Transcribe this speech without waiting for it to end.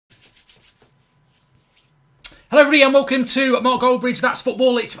Hello everybody and welcome to Mark Goldbridge. That's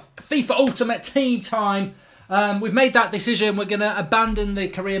football. It's FIFA Ultimate Team time. We've made that decision. We're going to abandon the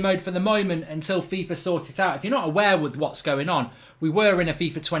career mode for the moment until FIFA sorts it out. If you're not aware with what's going on, we were in a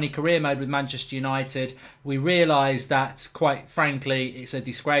FIFA 20 career mode with Manchester United. We realised that, quite frankly, it's a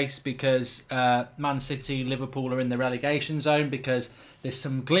disgrace because Man City and Liverpool are in the relegation zone because there's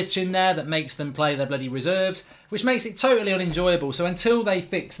some glitch in there that makes them play their bloody reserves, which makes it totally unenjoyable. So until they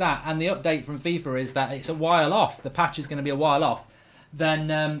fix that, and the update from FIFA is that it's a while off, the patch is going to be a while off,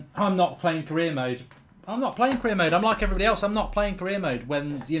 then I'm not playing career mode. I'm not playing career mode. I'm like everybody else. I'm not playing career mode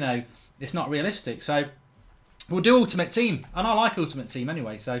when, you know, it's not realistic. So we'll do Ultimate Team. And I like Ultimate Team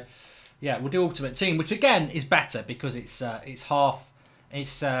anyway. So, yeah, we'll do Ultimate Team, which, again, is better because it's half.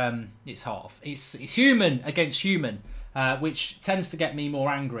 It's human against human, which tends to get me more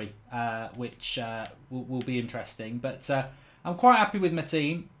angry, which will be interesting. But I'm quite happy with my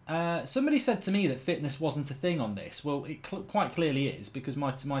team. Somebody said to me that fitness wasn't a thing on this. Well, it quite clearly is, because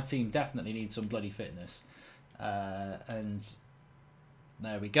my team definitely needs some bloody fitness. And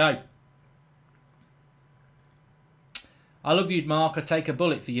there we go. I love you, Mark. I take a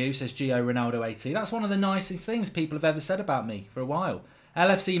bullet for you, says Gio Ronaldo 80. That's one of the nicest things people have ever said about me for a while.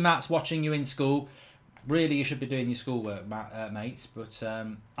 LFC Matt's watching you in school. Really, you should be doing your schoolwork, mates. But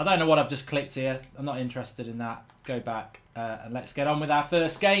I don't know what I've just clicked here. I'm not interested in that. Go back and let's get on with our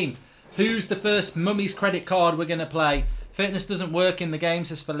first game. Who's the first mummy's credit card we're going to play? Fitness doesn't work in the game,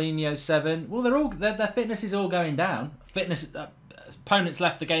 says Felinio 7. Well, their fitness is all going down. Fitness opponents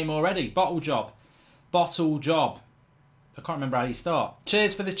left the game already. Bottle job. Bottle job. I can't remember how you start.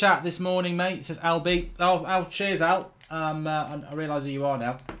 Cheers for the chat this morning, mate. It says Albie. Oh, cheers, Al. I realise who you are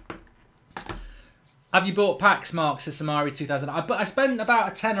now. Have you bought packs, Mark, says Samari 2000? I spent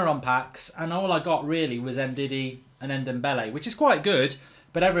about a tenner on packs, and all I got really was Ndidi and Ndembele, which is quite good,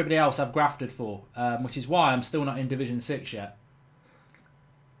 but everybody else I've grafted for, which is why I'm still not in Division 6 yet.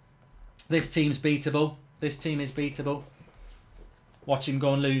 This team's beatable. This team is beatable. Watch him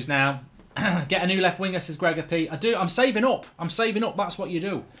go and lose now. Get a new left winger, says Gregor P. I'm saving up. I'm saving up. That's what you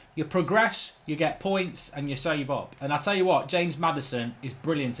do. You progress, you get points, and you save up. And I tell you what, James Maddison is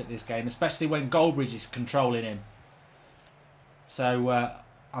brilliant at this game, especially when Goldbridge is controlling him. So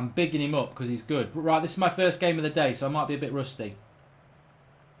I'm bigging him up because he's good. But right, this is my first game of the day, so I might be a bit rusty.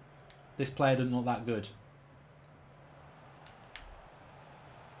 This player doesn't look that good.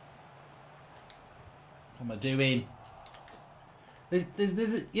 What am I doing?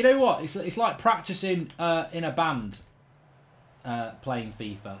 You know what? It's like practicing in a band playing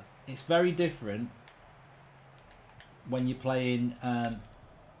FIFA. It's very different when you're playing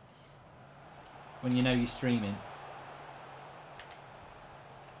when you know you're streaming.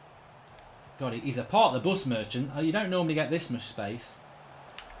 God, he's a part of the bus merchant. You don't normally get this much space.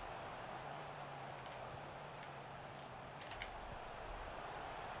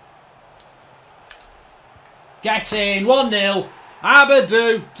 Get in! 1-0! Abba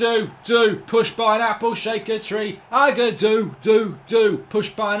do, push by an apple, shake a tree. Aga do, push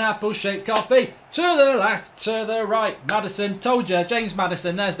by an apple, shake coffee. To the left, to the right. Maddison, told you, James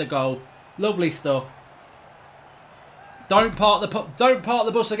Maddison. There's the goal. Lovely stuff. Don't park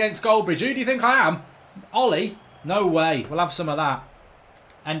the bus against Goldbridge. Who do you think I am? Ollie? No way. We'll have some of that.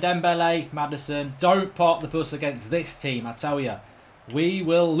 And Dembele, Maddison. Don't park the bus against this team. I tell you, we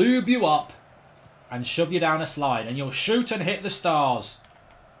will lube you up and shove you down a slide, and you'll shoot and hit the stars.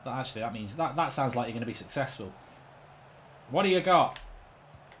 But actually, that means that sounds like you're going to be successful. What do you got?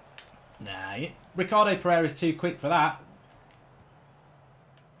 Nah, Ricardo Pereira is too quick for that.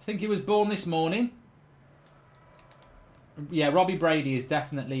 I think he was born this morning. Yeah, Robbie Brady is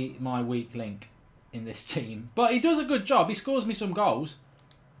definitely my weak link in this team, but he does a good job. He scores me some goals.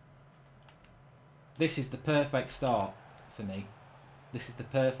 This is the perfect start for me. This is the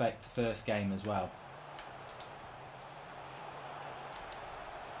perfect first game as well.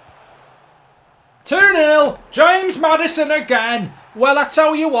 Two-0, James Maddison again. Well, I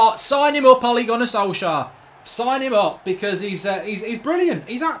tell you what, sign him up, Ole Gunnar Solskjaer. Sign him up because he's brilliant.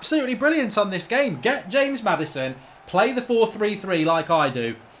 He's absolutely brilliant on this game. Get James Maddison, play the 4-3-3 like I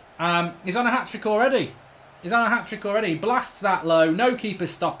do. He's on a hat-trick already. He's on a hat-trick already. Blasts that low. No keeper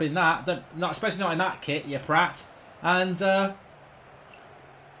stopping that. Especially not in that kit, you prat. And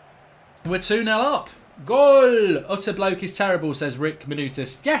we're 2-0 up. Goal! Utter bloke is terrible, says Rick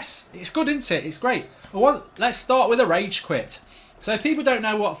Minutus. Yes, it's good, isn't it? It's great. Let's start with a rage quit. So if people don't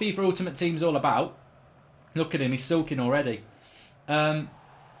know what FIFA Ultimate Team's all about, look at him, he's sulking already.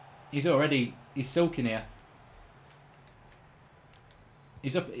 He's sulking here.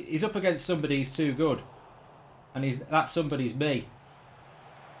 He's up against somebody who's too good. And that somebody's me.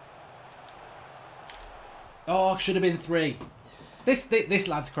 Oh, should have been 3. This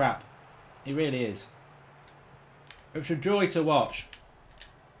lad's crap. He really is. It's a joy to watch.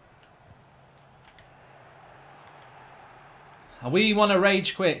 We want to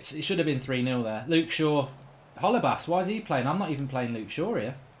rage quit. It should have been 3-0 there. Luke Shaw. Hollebass, why is he playing? I'm not even playing Luke Shaw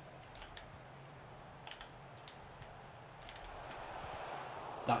here.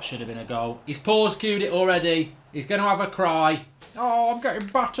 That should have been a goal. He's pause queued it already. He's going to have a cry. Oh, I'm getting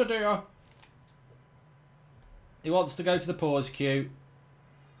battered here. He wants to go to the pause queue.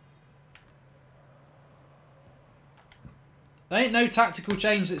 There ain't no tactical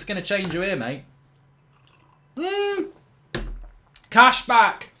change that's going to change you here, mate. Cash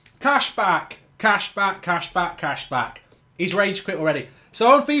back. Cash back. Cash back, cash back, cash back. He's rage quit already.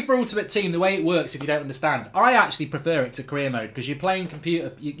 So on FIFA Ultimate Team, the way it works, if you don't understand, I actually prefer it to career mode because you're playing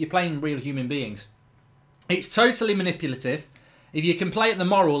you're playing real human beings. It's totally manipulative. If you can play it the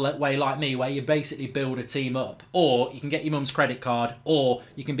moral way like me, where you basically build a team up, or you can get your mum's credit card, or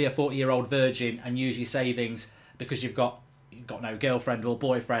you can be a 40-year-old virgin and use your savings because you've got no girlfriend or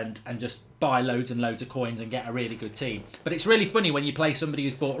boyfriend and just buy loads and loads of coins and get a really good team. But it's really funny when you play somebody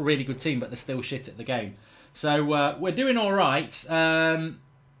who's bought a really good team but they're still shit at the game. So we're doing all right. We're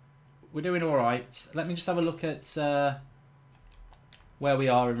doing all right. Let me just have a look at where we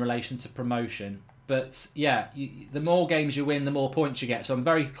are in relation to promotion. But yeah, the more games you win, the more points you get. So I'm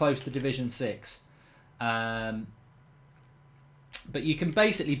very close to Division 6. But you can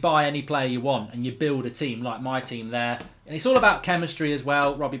basically buy any player you want and you build a team like my team there. And it's all about chemistry as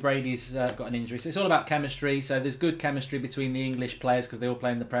well. Robbie Brady's got an injury. So it's all about chemistry. So there's good chemistry between the English players because they all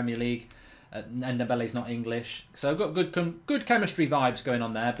play in the Premier League. Ndembele's not English. So I've got good chemistry vibes going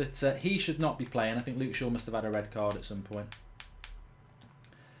on there. But he should not be playing. I think Luke Shaw must have had a red card at some point.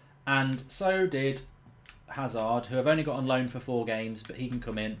 And so did Hazard, who I've only got on loan for 4 games. But he can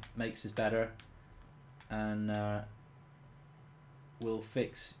come in, makes us better. And... We'll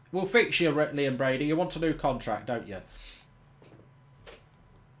fix you, Liam Brady. You want a new contract, don't you?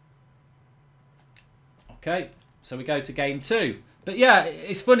 Okay, so we go to game 2. But yeah,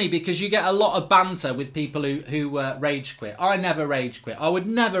 it's funny because you get a lot of banter with people who rage quit. I never rage quit. I would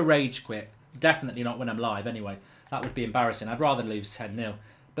never rage quit. Definitely not when I'm live anyway. That would be embarrassing. I'd rather lose 10-0.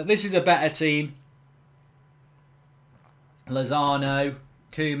 But this is a better team. Lozano,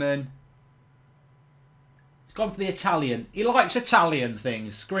 Koeman. He's gone for the Italian. He likes Italian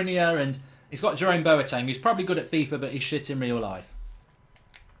things. Skriniar, and he's got Jerome Boateng, who's probably good at FIFA, but he's shit in real life.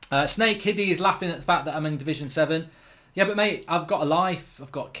 Snake Hiddy is laughing at the fact that I'm in Division 7. Yeah, but mate, I've got a life.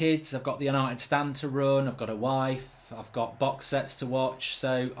 I've got kids. I've got the United stand to run. I've got a wife. I've got box sets to watch.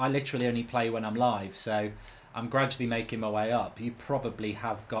 So I literally only play when I'm live. So I'm gradually making my way up. You probably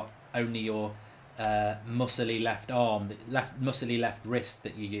have got only your muscly left arm, muscly left wrist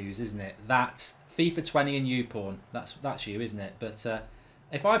that you use, isn't it? That's FIFA 20 and YouPorn. That's you, isn't it? But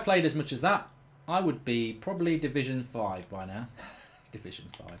if I played as much as that, I would be probably Division 5 by now. Division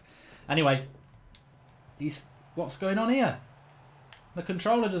 5. Anyway, what's going on here? The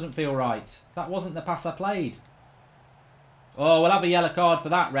controller doesn't feel right. That wasn't the pass I played. Oh, we'll have a yellow card for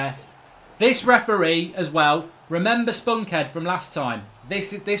that, ref. This referee as well. Remember Spunkhead from last time.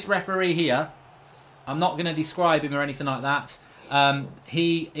 This referee here. I'm not going to describe him or anything like that.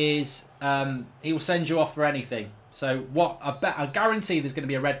 He will send you off for anything. So I guarantee there's going to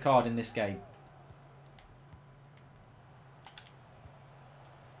be a red card in this game.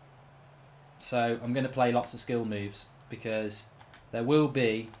 So I'm going to play lots of skill moves because there will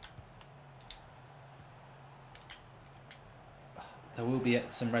be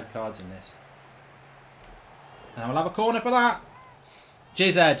some red cards in this. And we'll have a corner for that.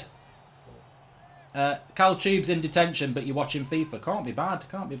 Jizzed. Cal Tube's in detention, but you're watching FIFA. Can't be bad.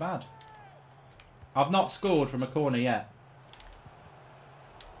 Can't be bad. I've not scored from a corner yet.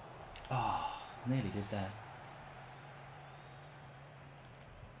 Oh, nearly did there.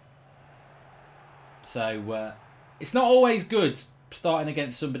 So, it's not always good starting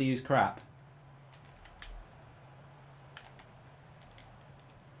against somebody who's crap.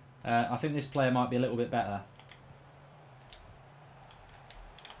 I think this player might be a little bit better.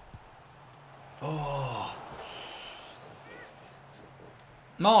 Oh.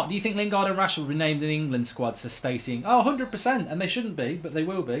 Mark, do you think Lingard and Rashford will be named in the England squad? Says Stacey. Oh, 100%. And they shouldn't be, but they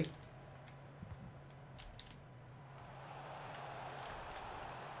will be.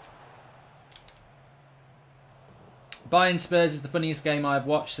 Bayern Spurs is the funniest game I've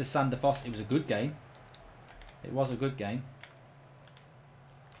watched, says Sander Foss. It was a good game. It was a good game.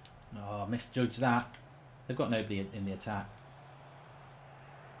 Oh, misjudged that. They've got nobody in the attack.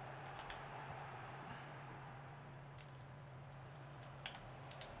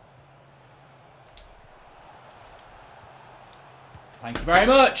 Thank you very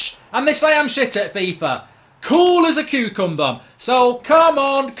much. And they say I'm shit at FIFA. Cool as a cucumber. So come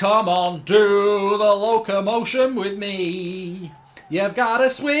on, do the locomotion with me. You've got to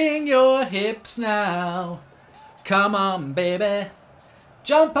swing your hips now. Come on, baby.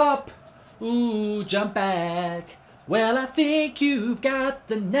 Jump up. Ooh, jump back. Well, I think you've got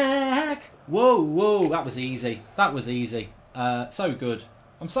the knack. Whoa, whoa. That was easy. That was easy. So good.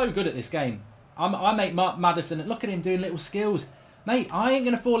 I'm so good at this game. I make Mark Maddison. Look at him doing little skills. Mate, I ain't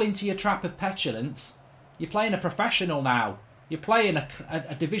going to fall into your trap of petulance. You're playing a professional now. You're playing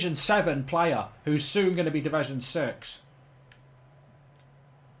a Division 7 player who's soon going to be Division 6.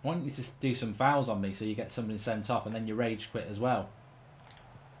 I want you to do some fouls on me so you get something sent off and then you rage quit as well.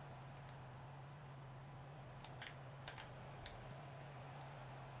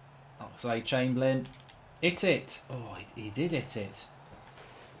 Oxlade-Chamberlain. Hit it. Oh, he did hit it.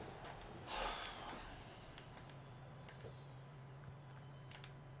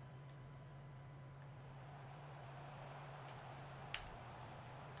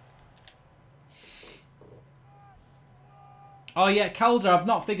 Oh yeah, Calder, I've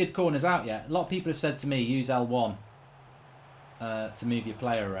not figured corners out yet. A lot of people have said to me, use L1 to move your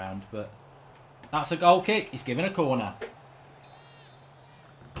player around, but that's a goal kick. He's given a corner.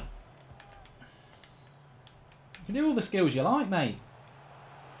 You can do all the skills you like, mate.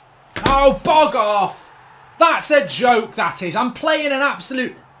 Oh, bog off! That's a joke, that is. I'm playing an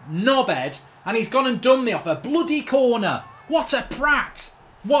absolute knobhead, and he's gone and done me off a bloody corner. What a prat!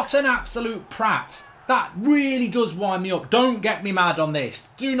 What an absolute prat! That really does wind me up. Don't get me mad on this.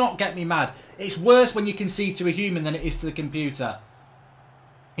 Do not get me mad. It's worse when you concede to a human than it is to the computer.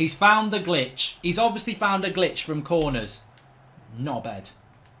 He's found the glitch. He's obviously found a glitch from corners. Knobhead.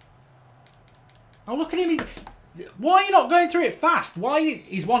 Oh, look at him. Why are you not going through it fast? Why?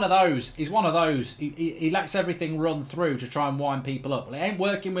 He's one of those. He's one of those. He lets everything run through to try and wind people up. Well, it ain't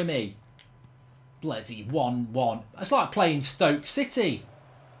working with me. Bloody 1-1. It's like playing Stoke City.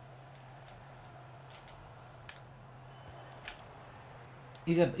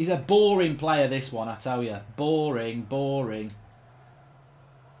 He's a boring player, this one, I tell you. Boring, boring.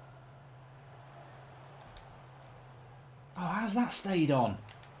 Oh, how's that stayed on?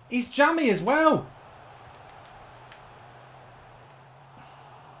 He's jammy as well.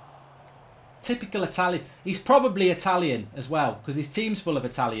 Typical Italian. He's probably Italian as well, because his team's full of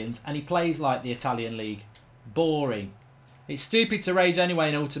Italians, and he plays like the Italian league. Boring. It's stupid to rage anyway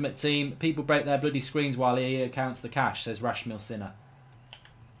in Ultimate Team. People break their bloody screens while he counts the cash, says Rashmil Sinner.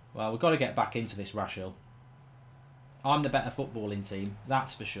 Well, we've got to get back into this, Rashil. I'm the better footballing team,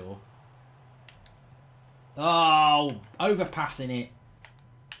 that's for sure. Oh, overpassing it.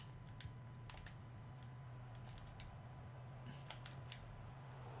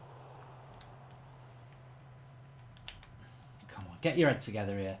 Come on, get your head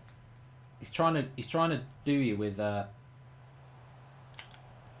together here. He's trying to do you with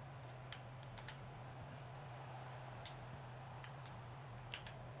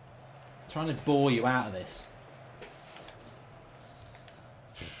trying to bore you out of this.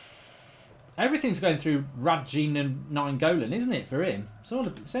 Everything's going through Radjin and Nainggolan, isn't it, for him? It's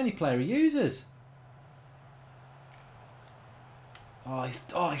the only player he uses. Oh,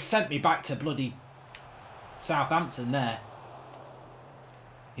 he sent me back to bloody Southampton there.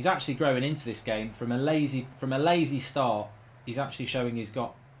 He's actually growing into this game from a lazy start. He's actually showing he's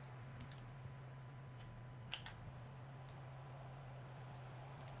got.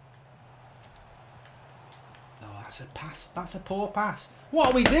 That's a pass. That's a poor pass. What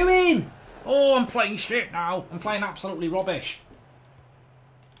are we doing? Oh, I'm playing shit now. I'm playing absolutely rubbish.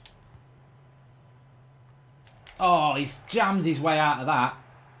 Oh, he's jammed his way out of that.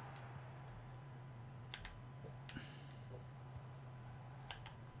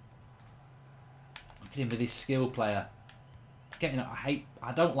 Look at him with his skill player. I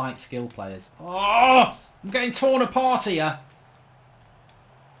don't like skill players. Oh, I'm getting torn apart here.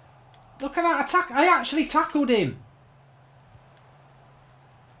 Look at that attack. I actually tackled him.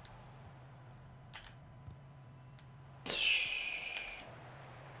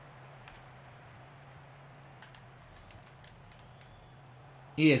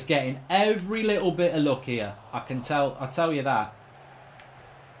 He is getting every little bit of luck here. I'll tell you that.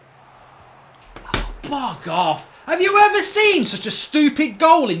 Oh, bog off. Have you ever seen such a stupid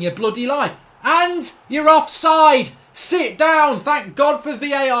goal in your bloody life? And you're offside. Sit down. Thank God for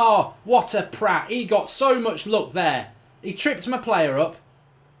VAR. What a prat. He got so much luck there. He tripped my player up.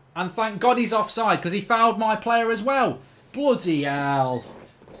 And thank God he's offside because he fouled my player as well. Bloody hell.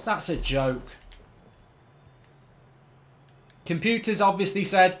 That's a joke. Computers obviously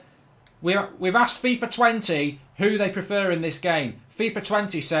said, We've asked FIFA 20 who they prefer in this game. FIFA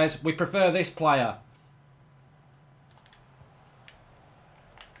 20 says we prefer this player.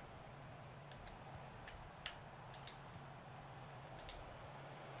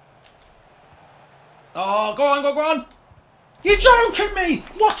 Oh, go on, go on. You're joking me.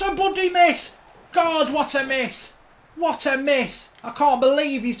 What a bloody miss. God, what a miss. What a miss. I can't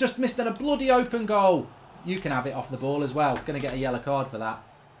believe he's just missed a bloody open goal. You can have it off the ball as well. Going to get a yellow card for that.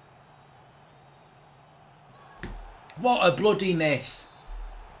 What a bloody miss.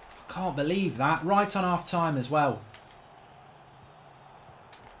 I can't believe that. Right on half time as well.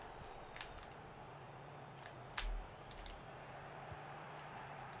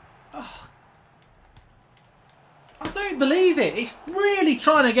 Oh, I don't believe it. It's really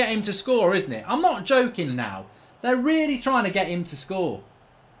trying to get him to score, isn't it? I'm not joking now. They're really trying to get him to score.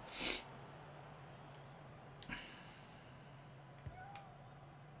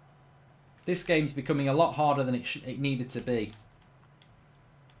 This game's becoming a lot harder than it needed to be.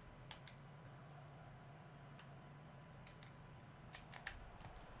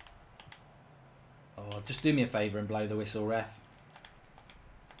 Oh, just do me a favour and blow the whistle, ref.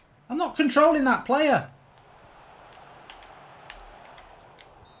 I'm not controlling that player.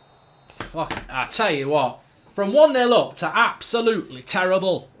 Fuck, I tell you what. From 1-0 up to absolutely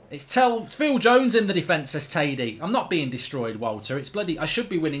terrible. It's Phil Jones in the defence, says Tady. I'm not being destroyed, Walter. It's bloody... I should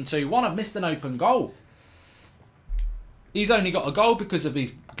be winning 2-1. I've missed an open goal. He's only got a goal because of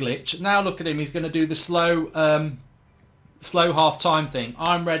his glitch. Now look at him. He's going to do the slow half-time thing.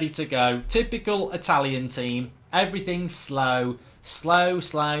 I'm ready to go. Typical Italian team. Everything's slow. Slow,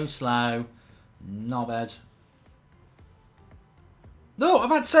 slow, slow. Knobhead. No, I've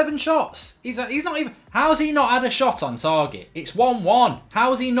had 7 shots. He's not even... How's he not had a shot on target? It's 1-1.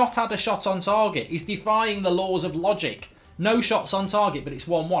 How's he not had a shot on target? He's defying the laws of logic. No shots on target, but it's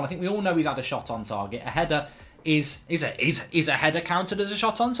 1-1. I think we all know he's had a shot on target. A header is a header counted as a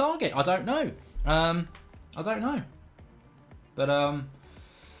shot on target? I don't know. I don't know. But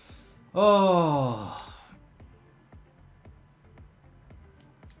oh,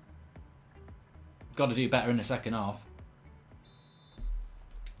 got to do better in the second half.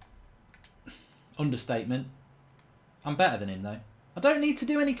 Understatement. I'm better than him though. I don't need to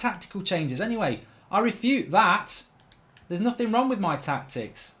do any tactical changes anyway. I refute that. There's nothing wrong with my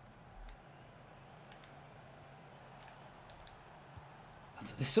tactics.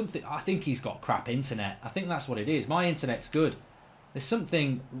 There's something... I think he's got crap internet. I think that's what it is. My internet's good. There's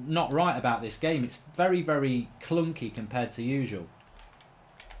something not right about this game. It's very, very clunky compared to usual.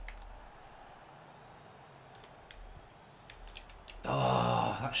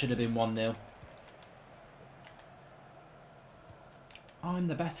 Oh, that should have been 1-0. I'm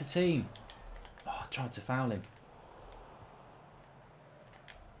the better team. Oh, I tried to foul him.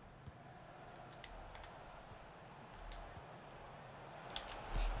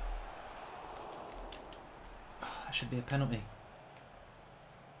 Oh, that should be a penalty.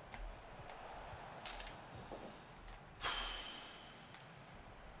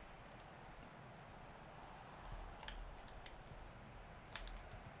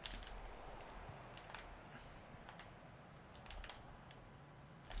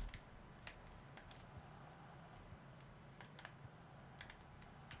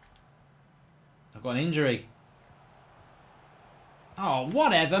 I've got an injury. Oh,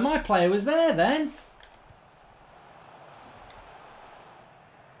 whatever. My player was there then.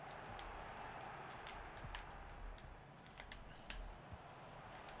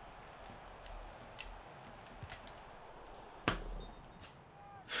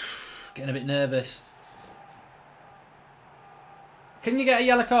 Getting a bit nervous. Can you get a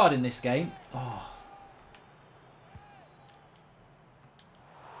yellow card in this game? Oh.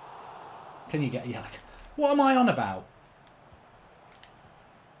 Can you get a yellow card? What am I on about?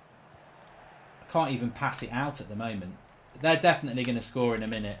 I can't even pass it out at the moment. They're definitely going to score in a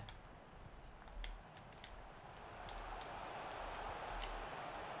minute.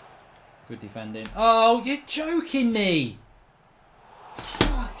 Good defending. Oh, you're joking me.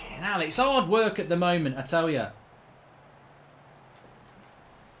 Fucking hell, it's hard work at the moment, I tell you.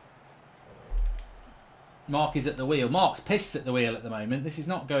 Mark is at the wheel. Mark's pissed at the wheel at the moment. This is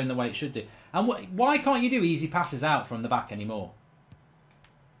not going the way it should do. And why can't you do easy passes out from the back anymore?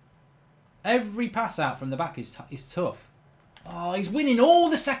 Every pass out from the back is tough. Oh, he's winning all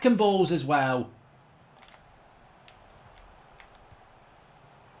the second balls as well.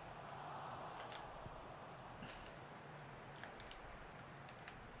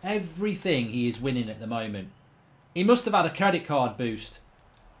 Everything he is winning at the moment. He must have had a credit card boost.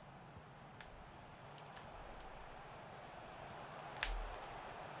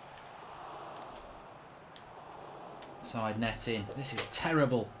 Side netting. This is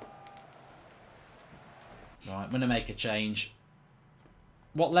terrible. Right, I'm going to make a change.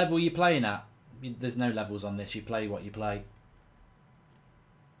 What level are you playing at? There's no levels on this. You play what you play.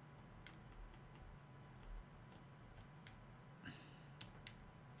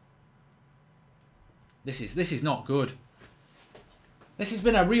 This is not good. This has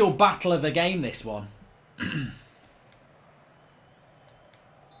been a real battle of a game, this one.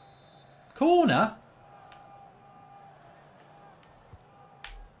 Corner?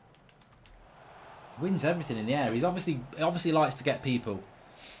 Wins everything in the air. He obviously likes to get people.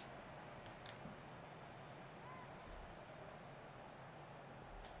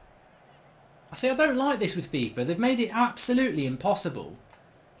 I don't like this with FIFA. They've made it absolutely impossible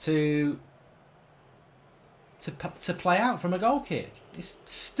to play out from a goal kick. It's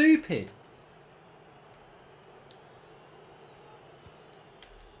stupid.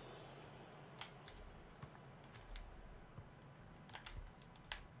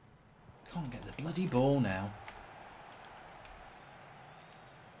 Can't get the bloody ball now.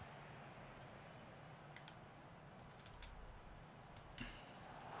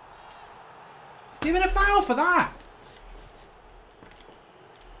 It's giving a foul for that.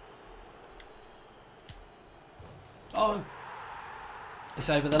 Oh, it's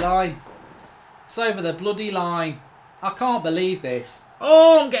over the line. It's over the bloody line. I can't believe this.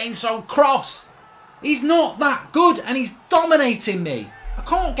 Oh, I'm getting so cross. He's not that good and he's dominating me. I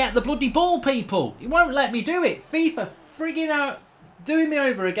can't get the bloody ball, people. He won't let me do it. FIFA frigging out, doing me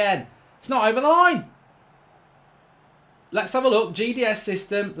over again. It's not over the line. Let's have a look. GDS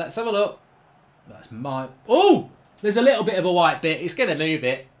system. Let's have a look. That's my... Oh, there's a little bit of a white bit. It's going to move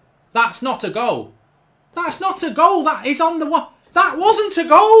it. That's not a goal. That's not a goal. That is on the one. That wasn't a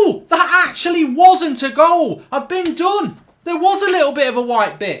goal. That actually wasn't a goal. I've been done. There was a little bit of a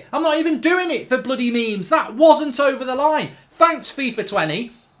white bit. I'm not even doing it for bloody memes. That wasn't over the line. Thanks, FIFA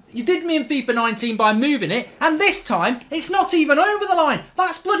 20. You did me in FIFA 19 by moving it. And this time, it's not even over the line.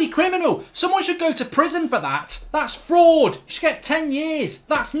 That's bloody criminal. Someone should go to prison for that. That's fraud. You should get 10 years.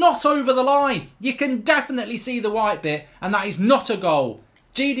 That's not over the line. You can definitely see the white bit. And that is not a goal.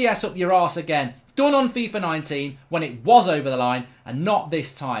 GDS up your arse again. Done on FIFA 19 when it was over the line and not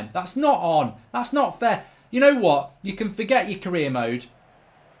this time. That's not on. That's not fair. You know what? You can forget your career mode.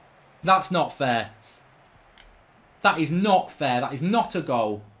 That's not fair. That is not fair. That is not a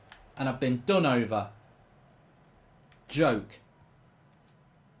goal. And I've been done over. Joke.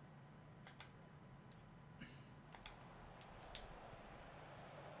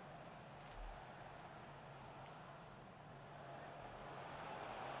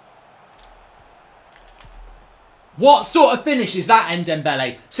 What sort of finish is that,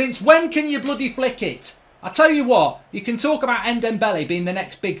 Ndembele? Since when can you bloody flick it? I tell you what, you can talk about Ndembele being the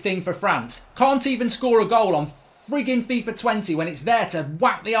next big thing for France. Can't even score a goal on friggin' FIFA 20 when it's there to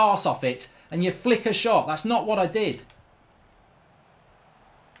whack the arse off it and you flick a shot. That's not what I did.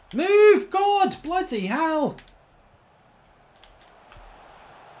 Move! God! Bloody hell!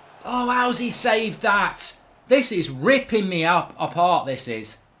 Oh, how's he saved that? This is ripping me apart, this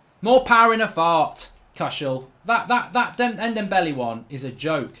is. More power in a fart, Cushel. That Ndembele one is a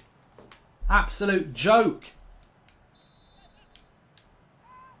joke. Absolute joke.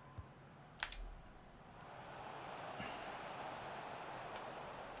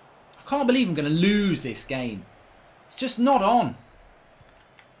 I can't believe I'm going to lose this game. It's just not on.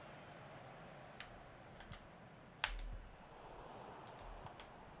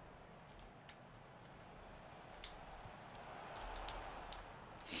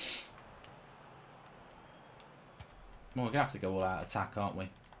 Well, we're going to have to go all out attack, aren't we?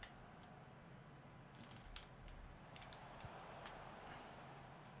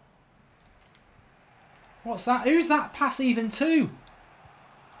 What's that? Who's that pass even to?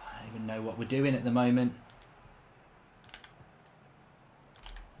 I don't even know what we're doing at the moment.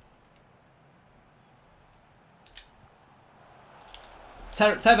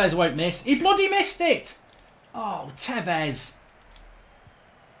 Tevez won't miss. He bloody missed it! Oh, Tevez.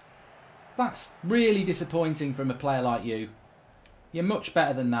 That's really disappointing from a player like you. You're much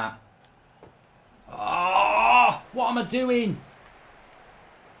better than that. Oh, what am I doing?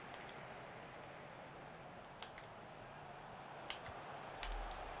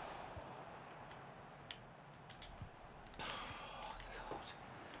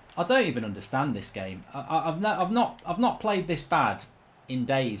 I don't even understand this game. I've not played this bad in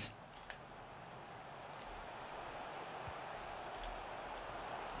days.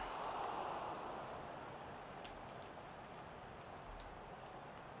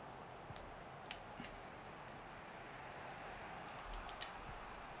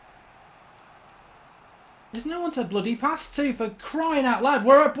 There's no one to bloody pass to, for crying out loud.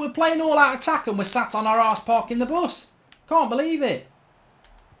 We're playing all out attack and we're sat on our arse parking the bus. Can't believe it.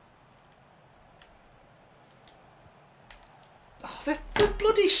 Oh, the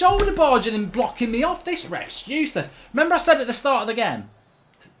bloody shoulder barging and blocking me off. This ref's useless. Remember I said at the start of the game?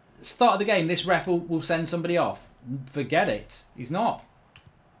 Start of the game, this ref will send somebody off. Forget it. He's not.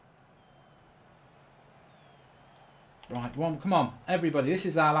 Right, come on. Everybody, this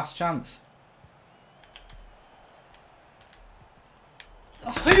is our last chance.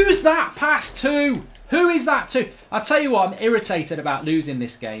 Who's that pass to? Who is that to? I'll tell you what, I'm irritated about losing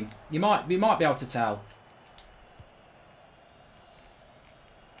this game. We might be able to tell.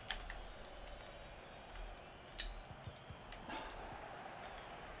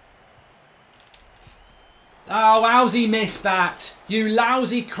 Oh, how's he missed that? You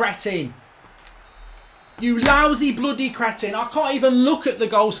lousy cretin. You lousy bloody cretin. I can't even look at the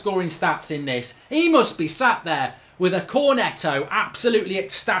goal scoring stats in this. He must be sat there with a cornetto, absolutely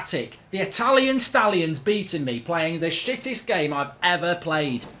ecstatic. The Italian Stallions beating me, playing the shittest game I've ever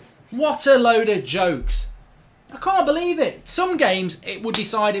played. What a load of jokes. I can't believe it. Some games, it would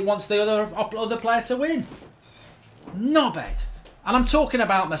decide it wants the other player to win. Knobhead. And I'm talking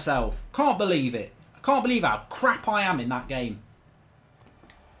about myself. Can't believe it. I can't believe how crap I am in that game.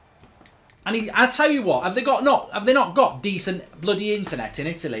 And I tell you what, have they not got decent bloody internet in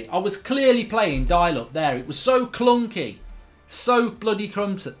Italy? I was clearly playing dial-up there. It was so clunky. So bloody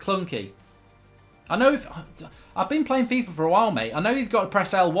clunky. I know I've been playing FIFA for a while, mate. I know you've got to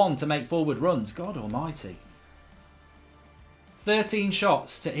press L1 to make forward runs. God almighty. 13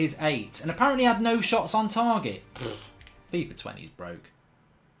 shots to his 8. And apparently had no shots on target. FIFA 20 is broke.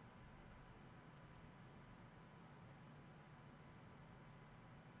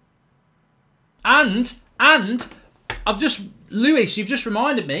 And Lewis, you've just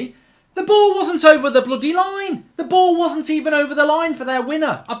reminded me, the ball wasn't over the bloody line. The ball wasn't even over the line for their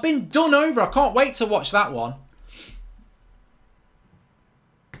winner. I've been done over. I can't wait to watch that one.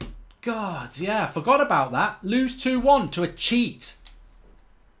 God, yeah, forgot about that. Lose 2-1 to a cheat.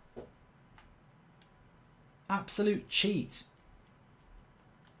 Absolute cheat.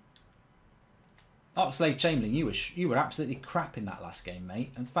 Oxlade-Chamberlain, you were absolutely crap in that last game,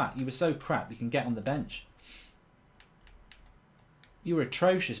 mate. In fact, you were so crap you can get on the bench. You were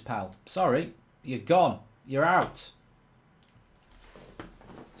atrocious, pal. Sorry, you're gone. You're out.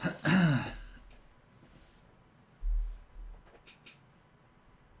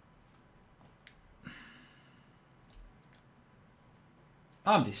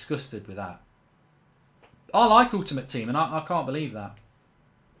 I'm disgusted with that. I like Ultimate Team, and I can't believe that.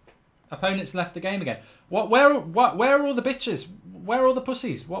 Opponents left the game again. Where are all the bitches? Where are all the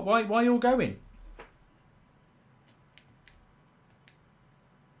pussies? Why are you all going?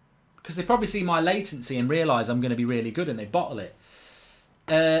 Because they probably see my latency and realise I'm going to be really good and they bottle it.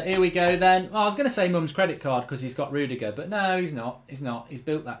 Here we go then. Well, I was going to say Mum's credit card because he's got Rudiger, but no, he's not. He's not. He's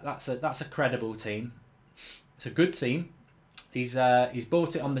built that. That's a credible team. It's a good team. He's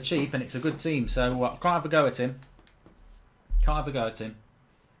bought it on the cheap and it's a good team. So I can't have a go at him. Can't have a go at him.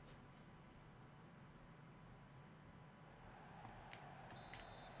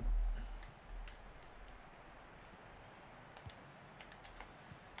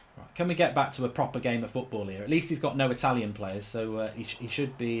 Can we get back to a proper game of football here? At least he's got no Italian players, so he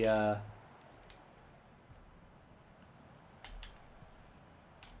should be... he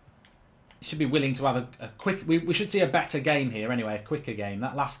should be willing to have a quick... We should see a better game here anyway, a quicker game.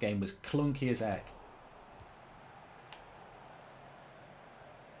 That last game was clunky as heck.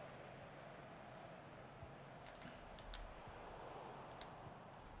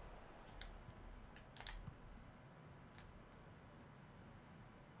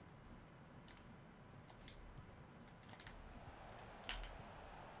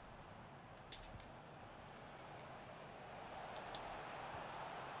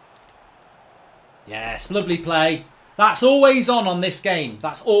 Yes, lovely play. That's always on this game.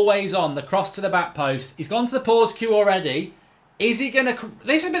 That's always on. The cross to the back post. He's gone to the pause queue already. Is he going to...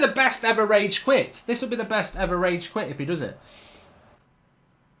 This would be the best ever rage quit. This would be the best ever rage quit if he does it.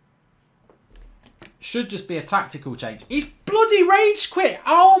 Should just be a tactical change. He's bloody rage quit.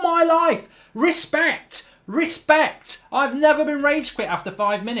 Oh, my life. Respect. Respect. I've never been rage quit after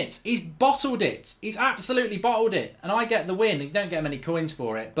 5 minutes. He's bottled it. He's absolutely bottled it. And I get the win. You don't get many coins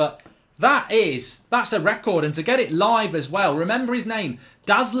for it. But... That's a record, and to get it live as well. Remember his name,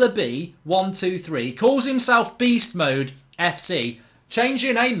 Dazzler B123, calls himself Beast Mode FC. Change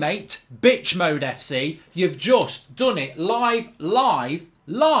your name, mate. Bitch Mode FC. You've just done it live.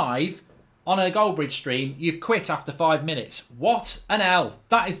 on a Goldbridge stream, you've quit after 5 minutes. What an L.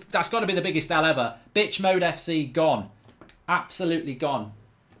 That's got to be the biggest L ever. Bitch Mode FC gone. Absolutely gone.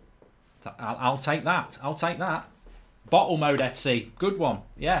 I'll take that. I'll take that. Bottle Mode FC. Good one.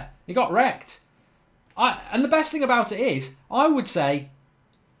 Yeah. He got wrecked. And the best thing about it is, I would say,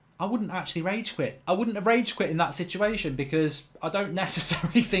 I wouldn't actually rage quit. I wouldn't have rage quit in that situation because I don't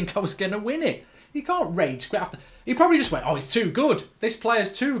necessarily think I was going to win it. You can't rage quit after... He probably just went, oh, it's too good. This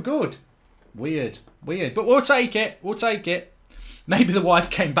player's too good. Weird. Weird. But we'll take it. We'll take it. Maybe the wife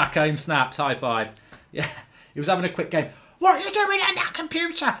came back home, snapped, high five. Yeah, he was having a quick game. What are you doing on that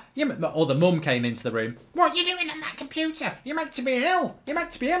computer? Or the mum came into the room. What are you doing on that computer? You're meant to be ill. You're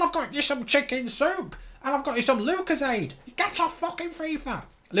meant to be ill. I've got you some chicken soup. And I've got you some Lucozade. Get off fucking FIFA.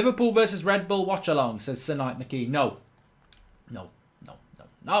 Liverpool versus Red Bull watch-along, says Sir Knight McKee. No. No. No. No.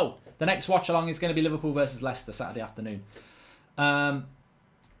 No. The next watch-along is going to be Liverpool versus Leicester Saturday afternoon.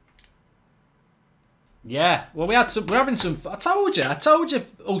 Yeah. Well, we're having some... I told you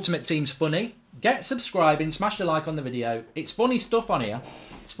Ultimate Team's funny. Get subscribing, smash the like on the video. It's funny stuff on here.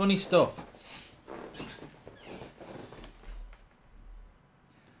 It's funny stuff.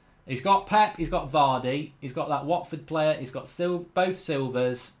 He's got Pep, he's got Vardy, he's got that Watford player, he's got both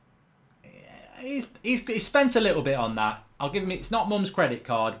Silvers. He's spent a little bit on that. I'll give him, it's not mum's credit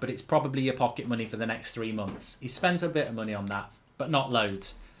card, but it's probably your pocket money for the next 3 months. He's spent a bit of money on that, but not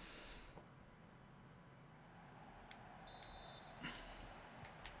loads.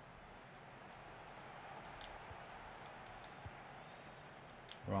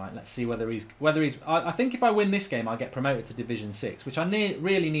 Right, let's see whether he's... I think if I win this game, I'll get promoted to Division 6, which I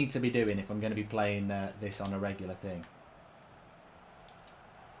really need to be doing if I'm going to be playing this on a regular thing.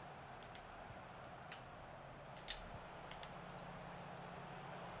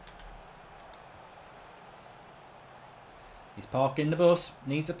 He's parking the bus.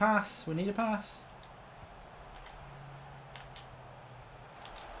 Needs a pass. We need a pass.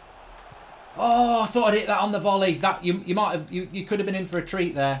 Oh, I thought I'd hit that on the volley. That you might have you could have been in for a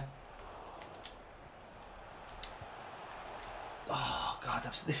treat there. Oh God,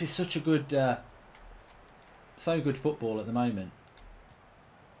 this is such a good, so good football at the moment.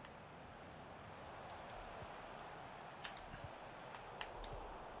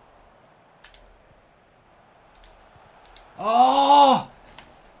 Oh,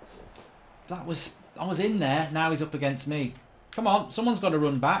 I was in there. Now he's up against me. Come on, someone's got to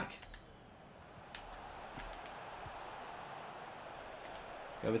run back.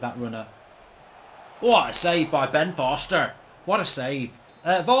 Go with that runner. What a save by Ben Foster. What a save.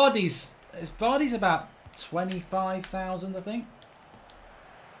 Vardy's about 25,000, I think.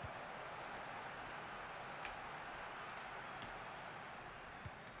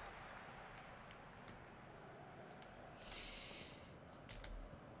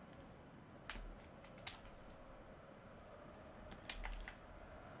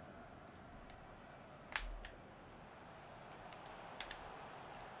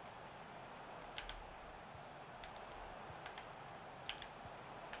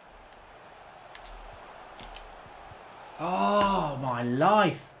 Oh, my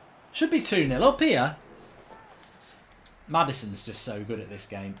life. Should be 2-0 up here. Maddison's just so good at this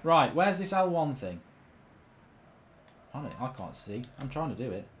game. Right, where's this L1 thing? I can't see. I'm trying to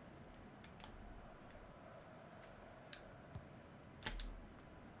do it.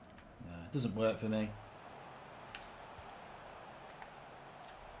 No, it doesn't work for me.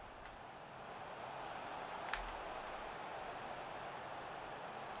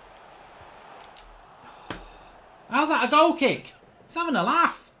 How's that a goal kick? He's having a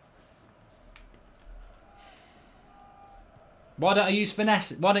laugh. Why don't I use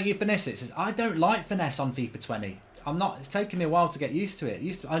finesse? Why don't you finesse it? It says, I don't like finesse on FIFA 20. I'm not. It's taken me a while to get used to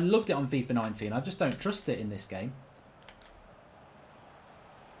it. I loved it on FIFA 19. I just don't trust it in this game.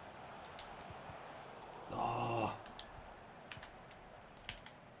 Oh.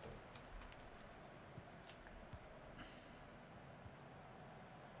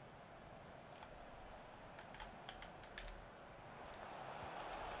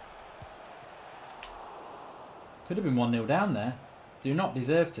 Could have been 1-0 down there. Do not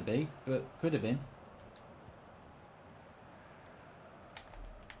deserve to be, but could have been.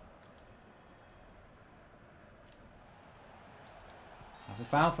 Have a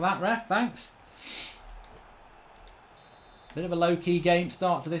foul for that, ref. Thanks. Bit of a low-key game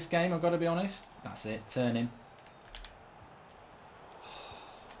start to this game, I've got to be honest. That's it. Turn him.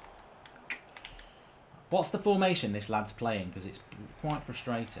 What's the formation this lad's playing? Because it's quite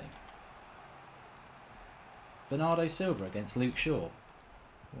frustrating. Bernardo Silva against Luke Shaw.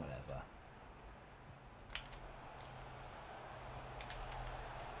 Whatever.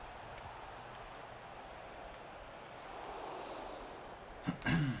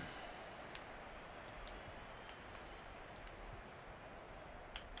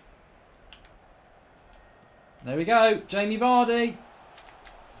 There we go. Jamie Vardy.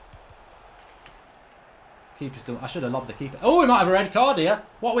 Keeper's done. I should have lobbed the keeper. Oh, we might have a red card here.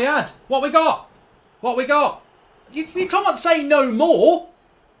 What we had? What we got? What we got? You can't say no more.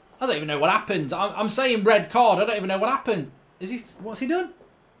 I don't even know what happened. I'm saying red card. I don't even know what happened. What's he done?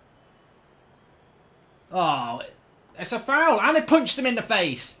 Oh, it's a foul. And they punched him in the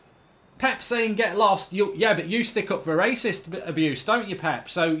face. Pep saying get lost. Yeah, but you stick up for racist abuse, don't you, Pep?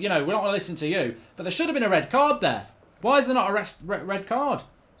 So, you know, we're not going to listen to you. But there should have been a red card there. Why is there not a red card?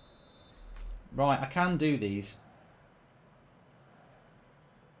 Right, I can do these.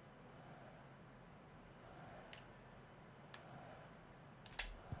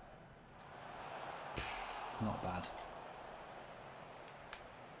 Not bad.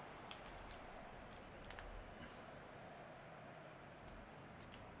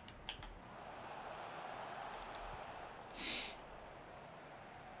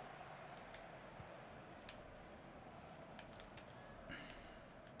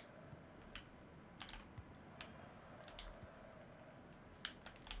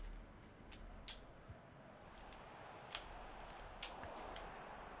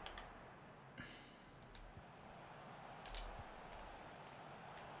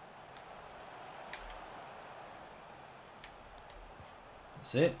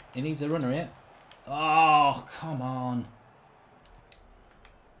 That's it. He needs a runner here. Oh, come on.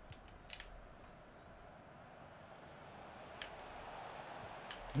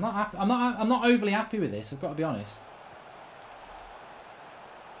 I'm not happy. I'm not overly happy with this. I've got to be honest.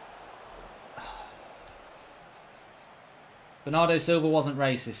 Bernardo Silva wasn't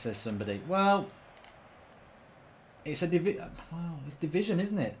racist, says somebody. Well, it's a it's division,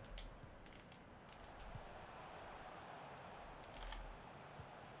 isn't it?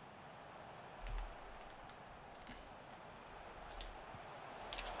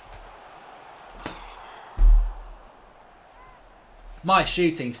 My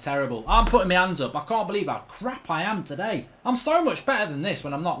shooting's terrible. I'm putting my hands up. I can't believe how crap I am today. I'm so much better than this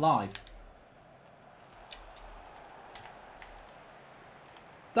when I'm not live.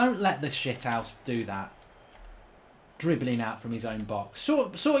 Don't let the shithouse do that. Dribbling out from his own box.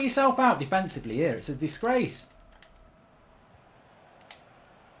 Sort yourself out defensively here. It's a disgrace.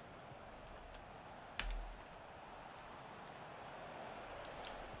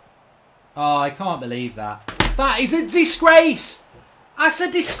 Oh, I can't believe that. That is a disgrace. That's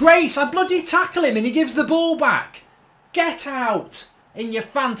a disgrace. I bloody tackle him and he gives the ball back. Get out in your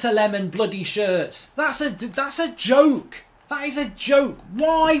Fanta Lemon bloody shirts. That's a joke. That is a joke.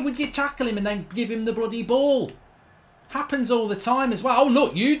 Why would you tackle him and then give him the bloody ball? Happens all the time as well. Oh,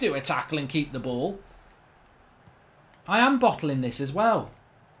 look, you do a tackle and keep the ball. I am bottling this as well.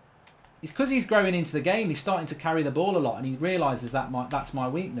 It's because he's growing into the game. He's starting to carry the ball a lot and he realises that that's my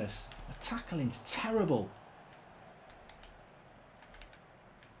weakness. The tackling's terrible.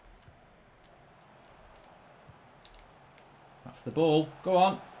 That's the ball. Go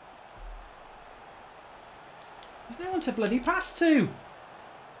on. There's no one to bloody pass to.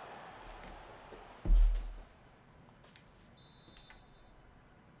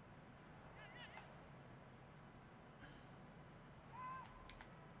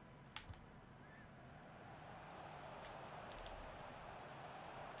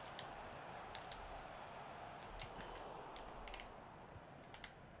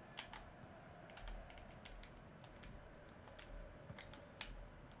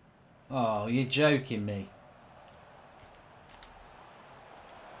 Oh, you're joking me.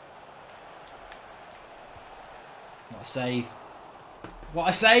 What a save. What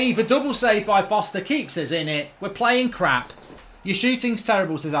a save. A double save by Foster keeps us in it. We're playing crap. Your shooting's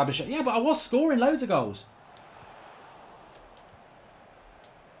terrible, says Abhishek. Yeah, but I was scoring loads of goals.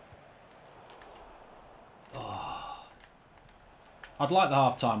 Oh. I'd like the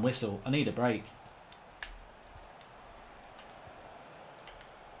half-time whistle. I need a break.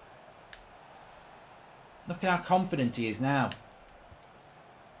 Look at how confident he is now.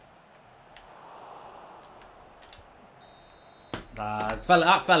 That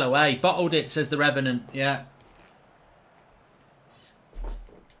fell away. Bottled it, says the Revenant. Yeah.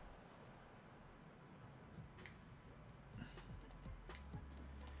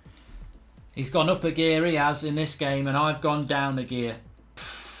 He's gone up a gear, he has, in this game, and I've gone down a gear.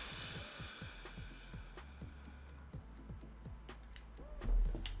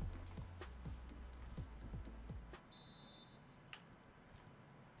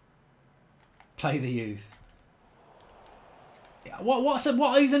 Play the youth. What is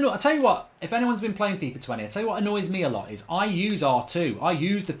I tell you what, if anyone's been playing FIFA 20, I tell you what annoys me a lot is I use R2. I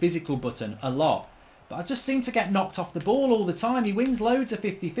use the physical button a lot. But I just seem to get knocked off the ball all the time. He wins loads of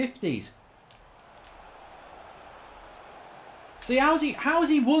 50-50s. See, how's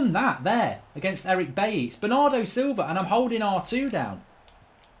he won that there against Eric Bailly? It's Bernardo Silva, and I'm holding R2 down.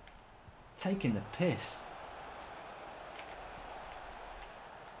 Taking the piss.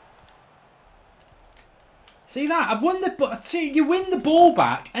 See that? I've won the... See, you win the ball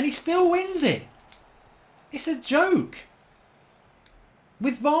back, and he still wins it. It's a joke.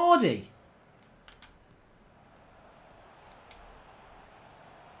 With Vardy.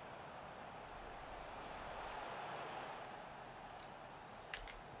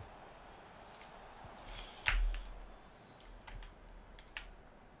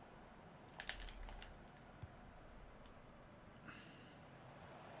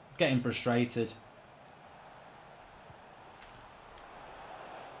 Getting frustrated.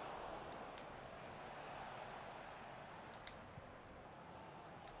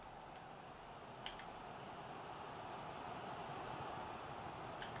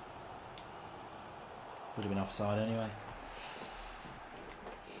 Would have been offside anyway.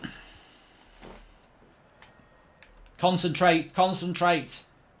 Concentrate, concentrate.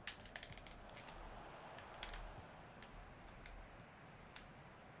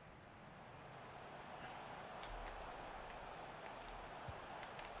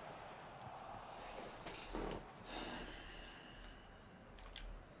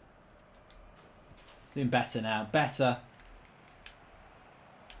 Doing better now, better.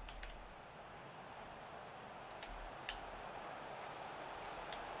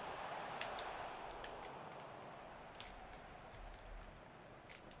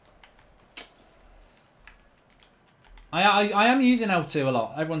 I am using L2 a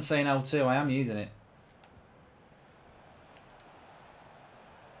lot. Everyone's saying L2. I am using it.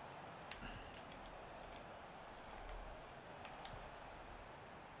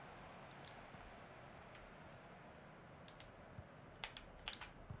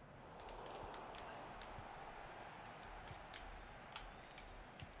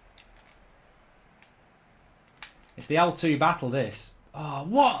 It's the L2 battle, this. Oh,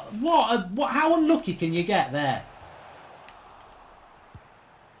 what, how unlucky can you get there?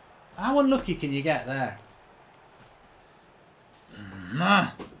 How unlucky can you get there? Nah.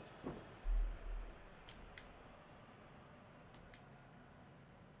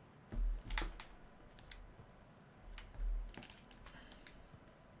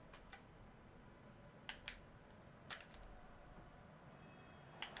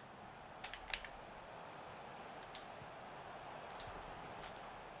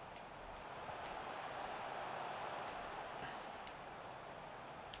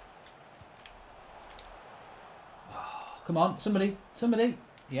 Come on, somebody.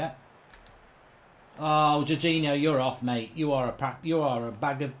 Yeah. Oh, Jorginho, you're off, mate. You are a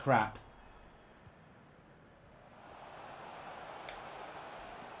bag of crap.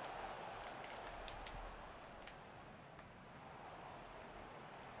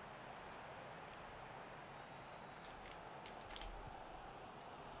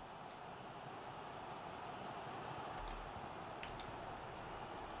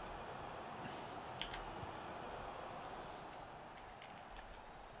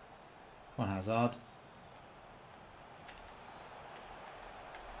 Come on, Hazard.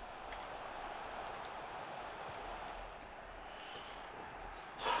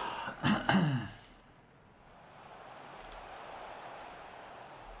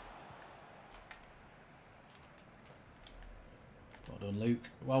 Well done, Luke.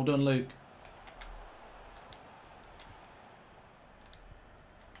 Well done, Luke.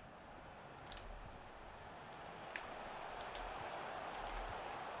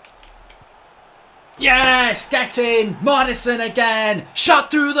 Yes, get in! Madison again!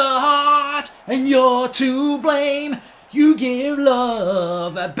 Shot through the heart! And you're to blame! You give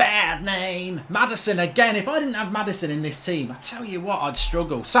love a bad name. Madison again. If I didn't have Madison in this team, I tell you what, I'd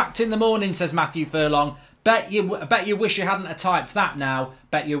struggle. Sacked in the morning, says Matthew Furlong. Bet you wish you hadn't have typed that now.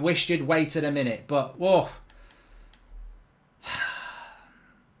 Bet you wished you'd waited a minute. But, whoa.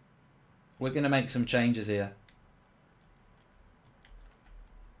 We're going to make some changes here.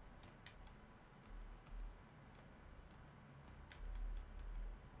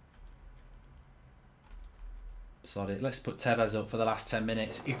 Sod it. Let's put Tevez up for the last 10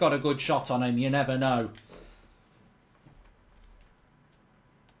 minutes. He's got a good shot on him. You never know.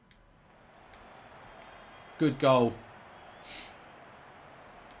 Good goal.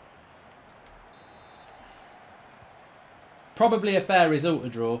 Probably a fair result, a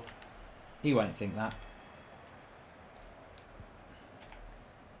draw. He won't think that.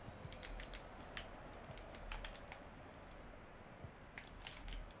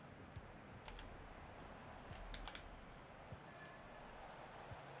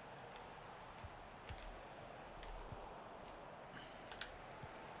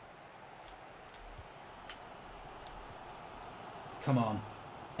 Come on.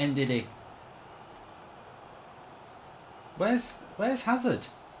 NDD. Where's Hazard?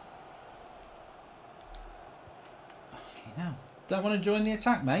 Okay, now. Don't want to join the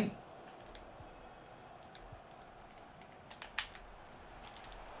attack, mate.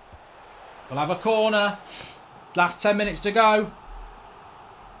 We'll have a corner. Last 10 minutes to go.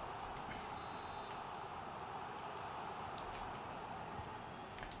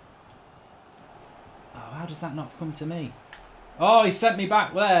 Oh, how does that not come to me? Oh, he sent me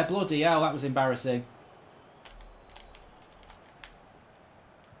back there. Bloody hell, that was embarrassing.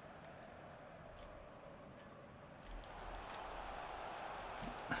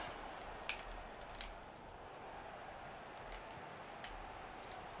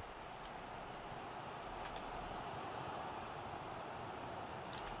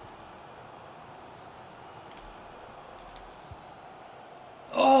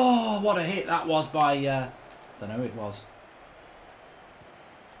 Oh, what a hit that was by... don't know who it was.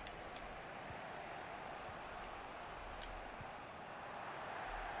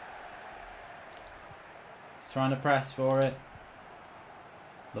 Trying to press for it.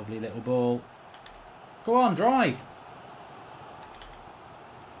 Lovely little ball. Go on, drive.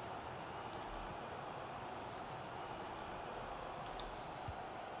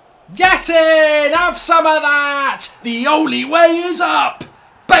 Get in! Have some of that! The only way is up!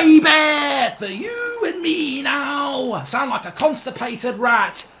 Baby! For you and me now! Sound like a constipated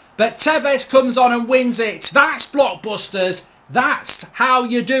rat. But Tevez comes on and wins it. That's blockbusters. That's how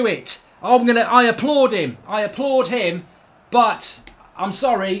you do it. I applaud him. I applaud him. But I'm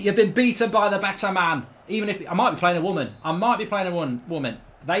sorry, you've been beaten by the better man. Even if I might be playing a woman. I might be playing a woman.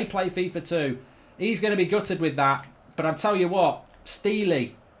 They play FIFA too. He's going to be gutted with that. But I'll tell you what,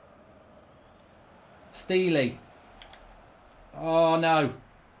 Steely. Steely. Oh no.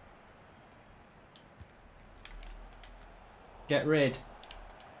 Get rid.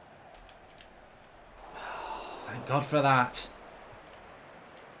 Oh, thank God for that.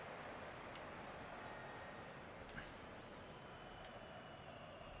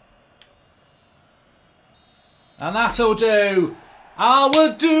 And that'll do. I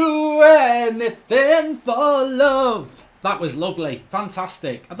would do anything for love. That was lovely.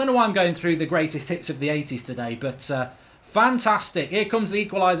 Fantastic. I don't know why I'm going through the greatest hits of the 80s today, but fantastic. Here comes the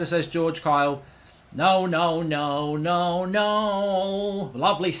equaliser, says George Kyle. No, no, no, no, no.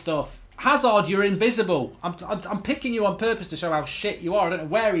 Lovely stuff. Hazard, you're invisible. I'm picking you on purpose to show how shit you are. I don't know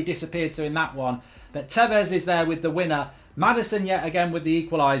where he disappeared to in that one. But Tevez is there with the winner. Maddison yet again with the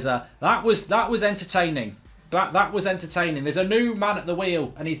equaliser. That was entertaining. That was entertaining. There's a new man at the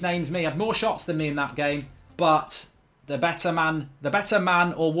wheel, and his name's me. I had more shots than me in that game, but the better man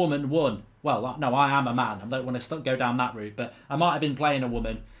or woman won. Well, no, I am a man. I don't want to go down that route, but I might have been playing a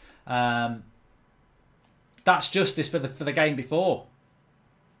woman. That's justice for the game before.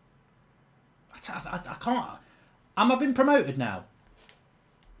 I can't. Am I been promoted now?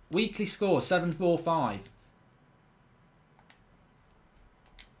 Weekly score 745.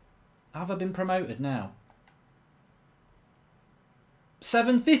 Have I been promoted now?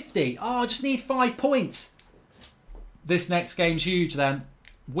 750. Oh, I just need 5 points. This next game's huge then.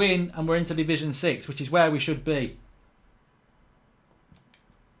 Win and we're into Division 6, which is where we should be.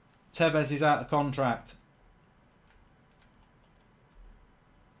 Tevez is out of contract.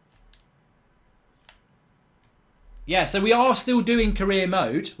 Yeah, so we are still doing career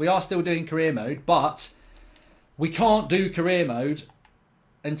mode. We are still doing career mode, but we can't do career mode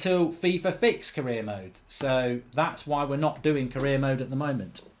until FIFA fix career mode. So that's why we're not doing career mode at the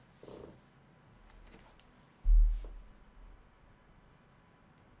moment.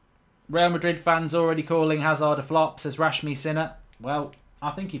 Real Madrid fans already calling Hazard a flop, says Rashmi Sinner. Well,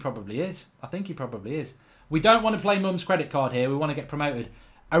 I think he probably is. I think he probably is. We don't want to play Mum's credit card here. We want to get promoted.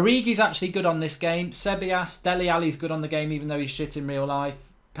 Origi's actually good on this game. Sebias, Dele Alli's good on the game even though he's shit in real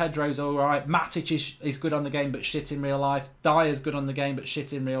life. Pedro's alright. Matic is good on the game but shit in real life. Dyer's good on the game but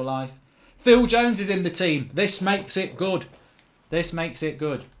shit in real life. Phil Jones is in the team. This makes it good. This makes it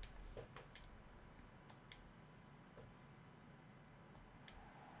good.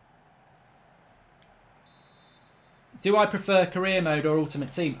 Do I prefer career mode or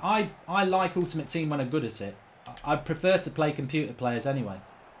ultimate team? I like ultimate team when I'm good at it. I prefer to play computer players anyway.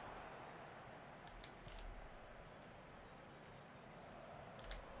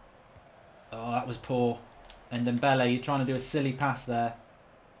 Oh, that was poor. And Dembele, you're trying to do a silly pass there.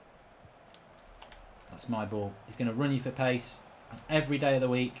 That's my ball. He's going to run you for pace every day of the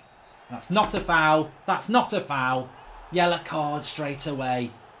week. That's not a foul. That's not a foul. Yellow card straight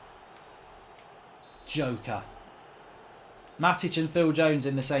away. Joker. Matic and Phil Jones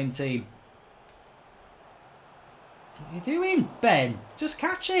in the same team. What are you doing, Ben? Just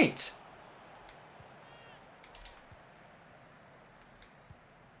catch it.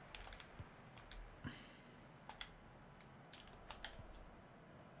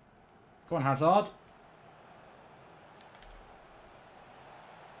 Go on, Hazard.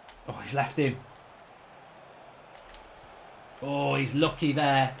 Oh, he's left him. Oh, he's lucky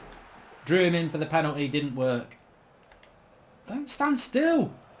there. Drew him in for the penalty, didn't work. Don't stand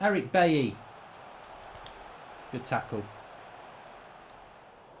still, Eric Bailly. Good tackle.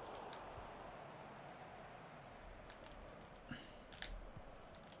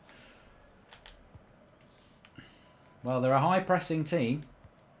 Well, they're a high-pressing team.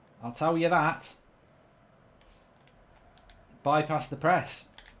 I'll tell you that. Bypass the press.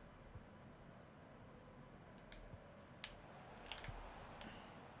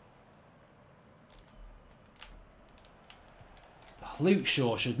 Luke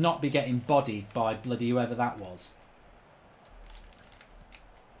Shaw should not be getting bodied by bloody whoever that was.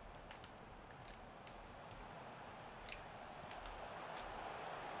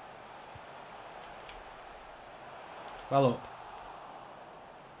 Well up.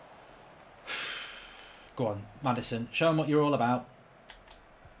 Go on, Maddison. Show them what you're all about.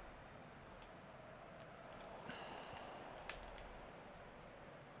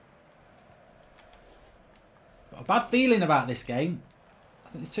 Got a bad feeling about this game. I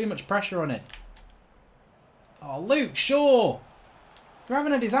think there's too much pressure on it. Oh, Luke Shaw! You're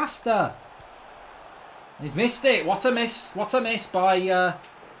having a disaster. He's missed it. What a miss. What a miss by... I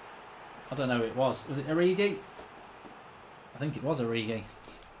don't know who it was. Was it Origi? I think it was Origi.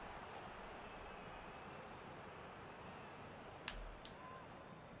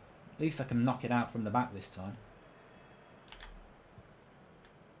 At least I can knock it out from the back this time.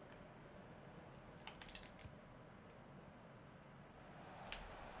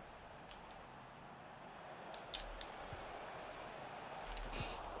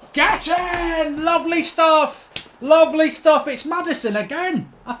 Get in! Lovely stuff! Lovely stuff. It's Maddison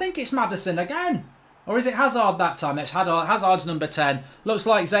again. I think it's Maddison again. Or is it Hazard that time? It's Hazard's number 10. Looks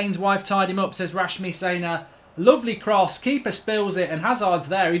like Zane's wife tied him up, says Rashmi Sena. Lovely cross. Keeper spills it and Hazard's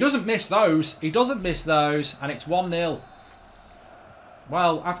there. He doesn't miss those. He doesn't miss those. And it's 1-0.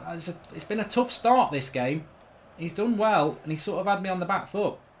 Well, it's been a tough start, this game. He's done well and he's sort of had me on the back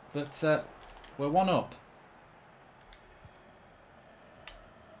foot. But we're 1 up.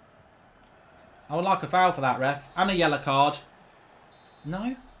 I would like a foul for that, ref. And a yellow card.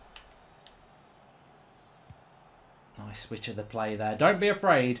 No? Nice switch of the play there. Don't be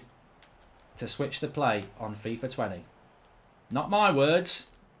afraid to switch the play on FIFA 20. Not my words.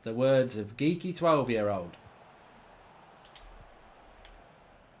 The words of geeky 12-year-old.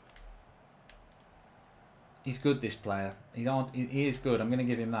 He's good, this player. He is good. I'm going to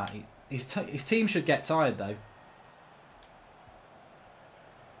give him that. His team should get tired, though.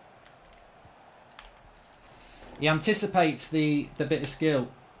 He anticipates the bit of skill.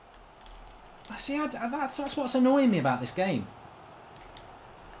 See, that's what's annoying me about this game.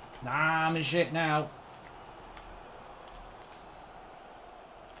 Nah, I'm in shit now.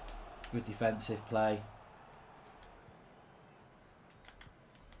 Good defensive play.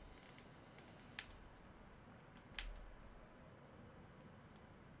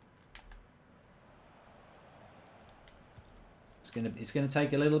 It's gonna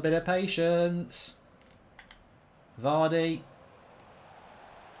take a little bit of patience. Vardy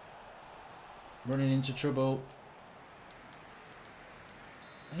running into trouble.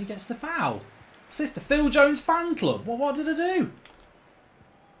 He gets the foul. What's this? The Phil Jones fan club? What did I do?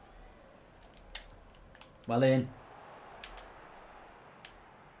 Well in.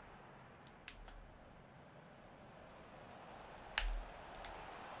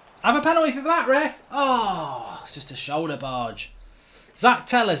 Have a penalty for that, ref. Oh, it's just a shoulder barge. Zach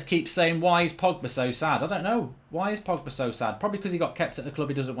Tellers keeps saying, why is Pogba so sad? I don't know. Why is Pogba so sad? Probably because he got kept at a club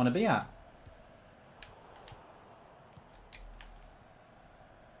he doesn't want to be at.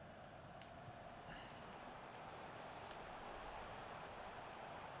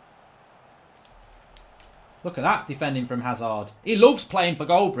 Look at that defending from Hazard. He loves playing for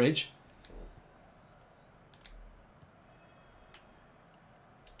Goldbridge.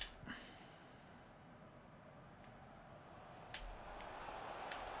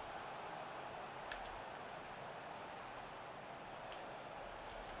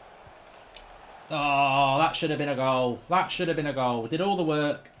 Oh, that should have been a goal. That should have been a goal. Did all the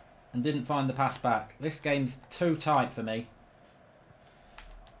work and didn't find the pass back. This game's too tight for me.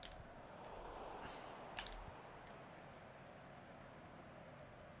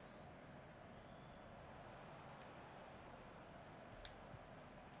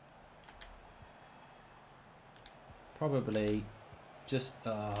 Probably just...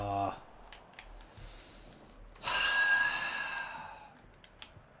 How's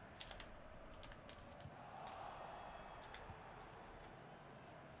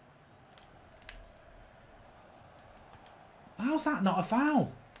that not a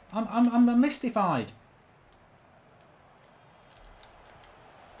foul? I'm mystified.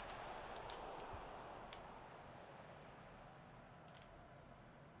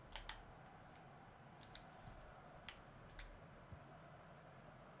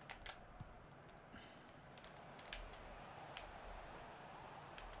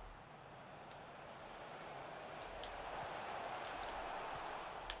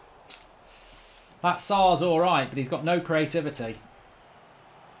 That Sar's alright, but he's got no creativity.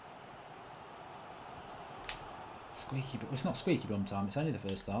 Squeaky, but it's not squeaky bum time. It's only the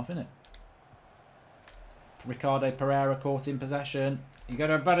first half, isn't it? Ricardo Pereira caught in possession. You got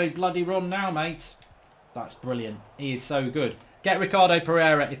a better bloody run now, mate. That's brilliant. He is so good. Get Ricardo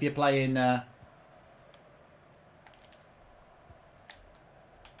Pereira if you're playing... Oh,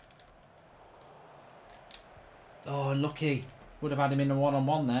 unlucky. Would have had him in a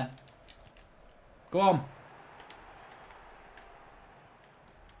one-on-one there. Go on.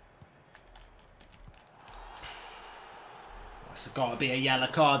 That's got to be a yellow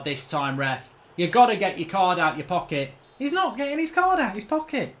card this time, ref. You've got to get your card out your pocket. He's not getting his card out his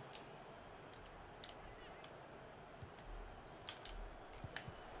pocket.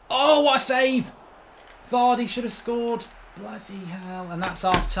 Oh, what a save. Vardy should have scored. Bloody hell. And that's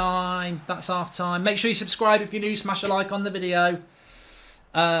half time. That's half time. Make sure you subscribe if you're new. Smash a like on the video.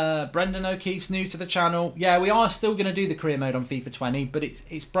 Brendan O'Keefe's new to the channel. Yeah, we are still going to do the career mode on FIFA 20, but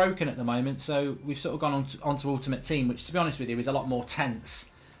it's broken at the moment, so we've sort of gone on to Ultimate Team, which, to be honest with you, is a lot more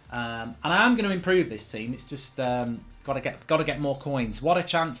tense. And I am going to improve this team. It's just got to get more coins. What a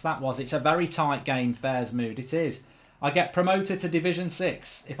chance that was! It's a very tight game, Fairs Mood. It is. I get promoted to Division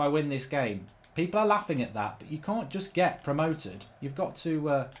 6 if I win this game. People are laughing at that, but you can't just get promoted. You've got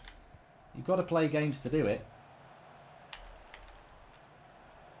to play games to do it.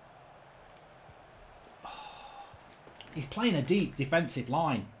 He's playing a deep defensive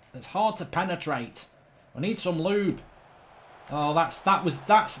line that's hard to penetrate. I need some lube. Oh, that's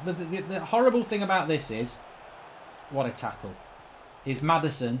the horrible thing about this is, what a tackle, is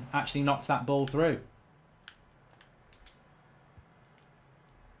Maddison actually knocks that ball through.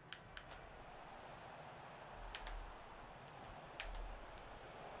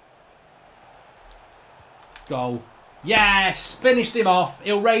 Goal. Yes, finished him off.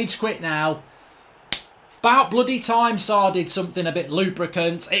 He'll rage quit now. About bloody time Sar did something a bit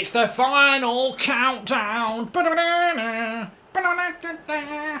lubricant. It's the final countdown.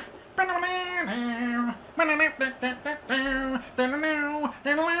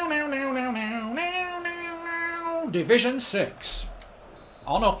 Division 6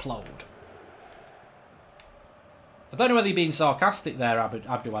 on upload. I don't know whether you're being sarcastic there,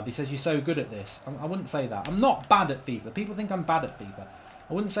 Abduad. He says you're so good at this. I wouldn't say that. I'm not bad at FIFA. People think I'm bad at FIFA.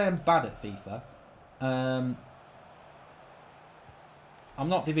 I wouldn't say I'm bad at FIFA. I'm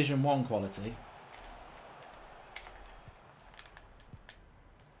not Division 1 quality.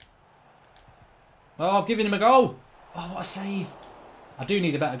 Oh, I've given him a goal. Oh, what a save. I do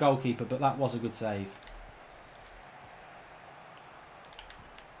need a better goalkeeper, but that was a good save.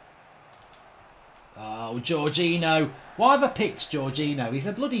 Oh, Jorginho. Why have I picked Jorginho? He's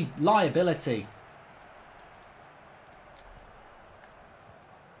a bloody liability.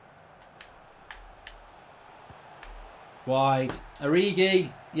 Wide.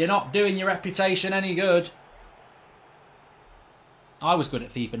 Origi, you're not doing your reputation any good. I was good at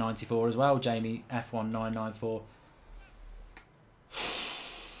FIFA 94 as well, Jamie F1994.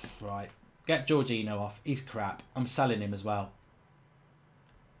 Right. Get Jorginho off. He's crap. I'm selling him as well.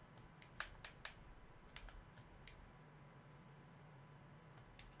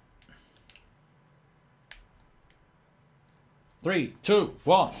 Three, two,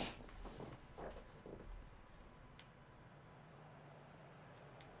 one.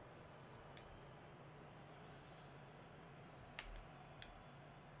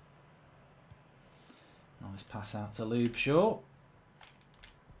 Nice pass out to Lube Shaw.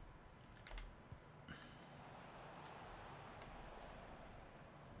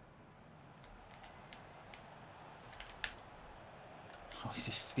 Oh, he's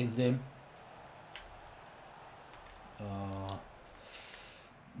just skinned him. Oh.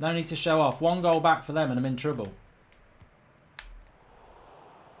 No need to show off. One goal back for them and I'm in trouble.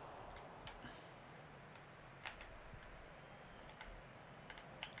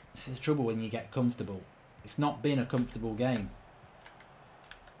 This is trouble when you get comfortable. It's not been a comfortable game.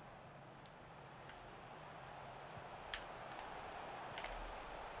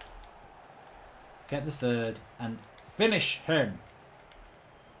 Get the third and finish him.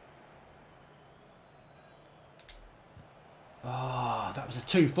 Oh, that was a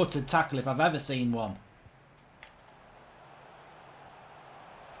two-footed tackle if I've ever seen one.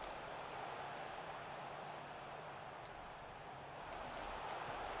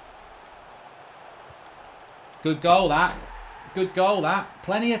 Good goal, that. Good goal, that.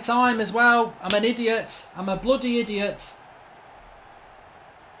 Plenty of time as well. I'm an idiot. I'm a bloody idiot.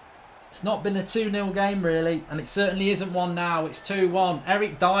 It's not been a 2-0 game, really. And it certainly isn't one now. It's 2-1.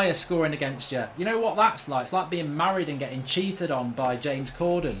 Eric Dyer scoring against you. You know what that's like? It's like being married and getting cheated on by James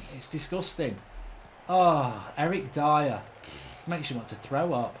Corden. It's disgusting. Oh, Eric Dyer. Makes you want to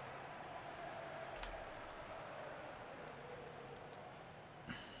throw up.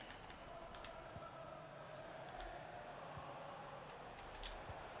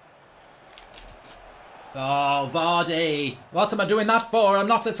 Oh, Vardy. What am I doing that for? I'm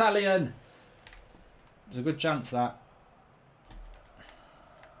not Italian. There's a good chance that.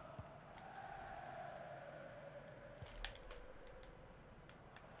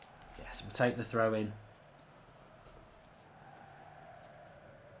 Yes, we'll take the throw in.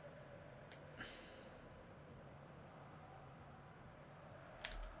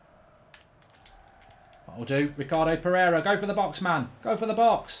 That'll do. Ricardo Pereira, go for the box, man. Go for the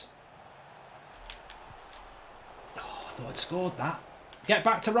box. I thought I'd scored that. Get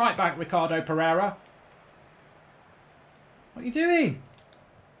back to right back, Ricardo Pereira. What are you doing?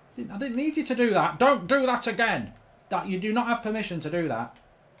 I didn't need you to do that. Don't do that again. That you do not have permission to do that.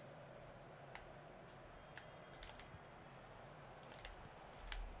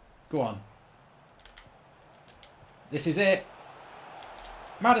 Go on. This is it.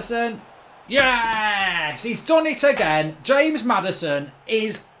 Maddison. Yes! He's done it again. James Maddison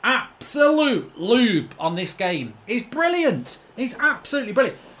is absolute lube on this game. He's brilliant. He's absolutely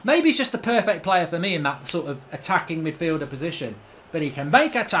brilliant. Maybe he's just the perfect player for me in that sort of attacking midfielder position. But he can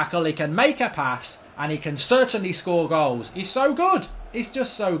make a tackle, he can make a pass, and he can certainly score goals. He's so good. He's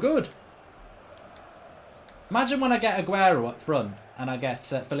just so good. Imagine when I get Aguero up front and I get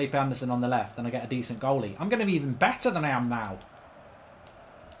Felipe Anderson on the left and I get a decent goalie. I'm going to be even better than I am now.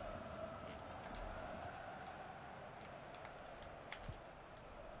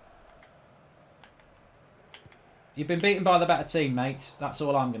 You've been beaten by the better team, mate. That's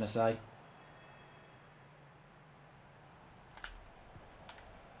all I'm going to say.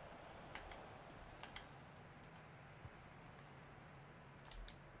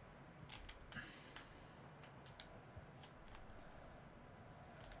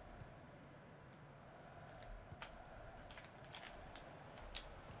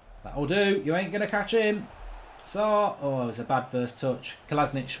 That'll do. You ain't going to catch him. So, oh, it was a bad first touch.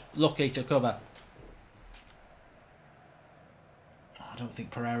 Kolasinac lucky to cover. I don't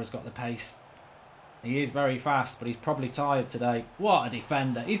think Pereira's got the pace. He is very fast, but he's probably tired today. What a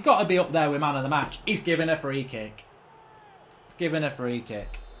defender. He's got to be up there with man of the match. He's given a free kick. He's given a free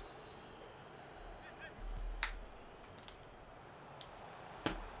kick.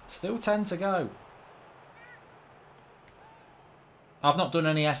 Still 10 to go. I've not done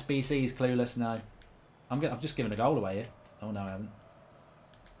any SBCs, clueless, no. I've just given a goal away here. Oh, no, I haven't.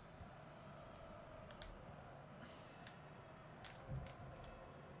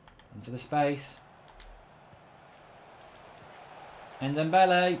 Into the space. And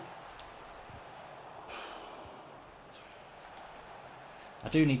Dembele. I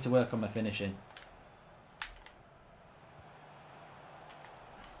do need to work on my finishing.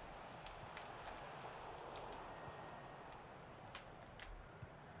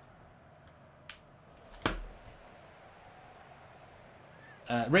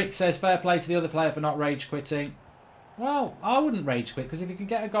 Rick says, fair play to the other player for not rage quitting. Well, I wouldn't rage quit, because if you can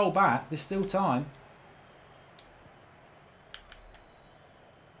get a goal back, there's still time.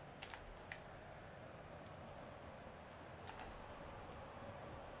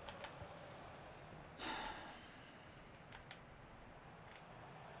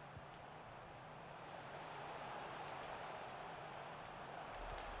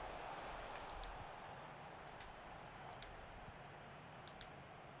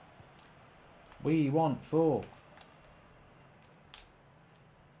 We want 4.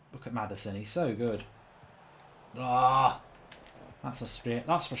 Look at Maddison, he's so good. Ah, that's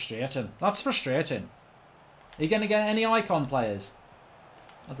frustrating. That's frustrating. Are you going to get any icon players?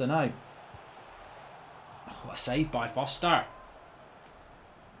 I don't know. Oh, what a save by Foster.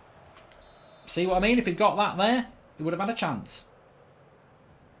 See what I mean? If he'd got that there, he would have had a chance.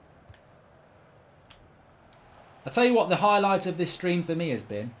 I'll tell you what the highlight of this stream for me has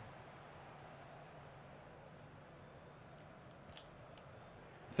been.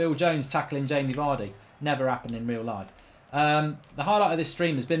 Phil Jones tackling Jamie Vardy. Never happened in real life. The highlight of this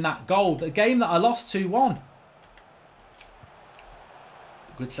stream has been that goal. The game that I lost 2-1.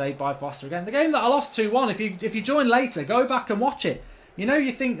 Good save by Foster again. The game that I lost 2-1. If you join later, go back and watch it. You know,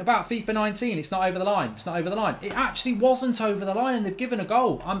 you think about FIFA 19, it's not over the line. It's not over the line. It actually wasn't over the line and they've given a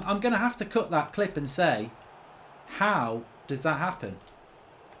goal. I'm going to have to cut that clip and say, how does that happen?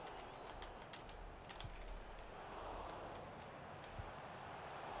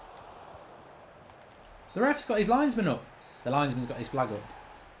 The ref's got his linesman up. The linesman's got his flag up.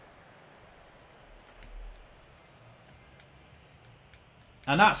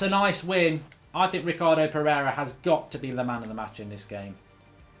 And that's a nice win. I think Ricardo Pereira has got to be the man of the match in this game.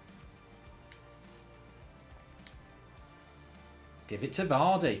 Give it to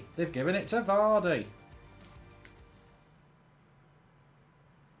Vardy. They've given it to Vardy.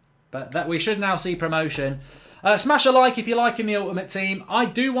 But that we should now see promotion. Smash a like if you're liking the Ultimate Team. I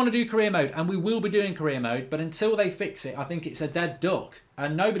do want to do career mode, and we will be doing career mode, but until they fix it, I think it's a dead duck.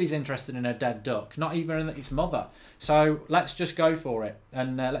 And nobody's interested in a dead duck, not even its mother. So let's just go for it.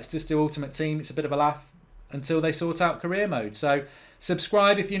 And let's just do Ultimate Team. It's a bit of a laugh until they sort out career mode. So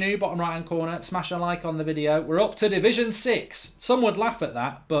subscribe if you're new, bottom right hand corner. Smash a like on the video. We're up to Division 6. Some would laugh at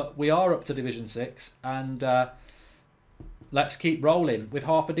that, but we are up to Division 6. And let's keep rolling with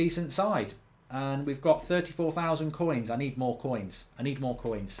half a decent side. And we've got 34,000 coins. I need more coins. I need more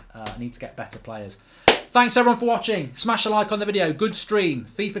coins. I need to get better players. Thanks everyone for watching. Smash a like on the video. Good stream.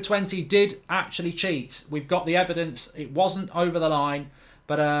 FIFA 20 did actually cheat. We've got the evidence. It wasn't over the line.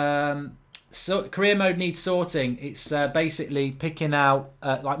 But so career mode needs sorting. It's basically picking out,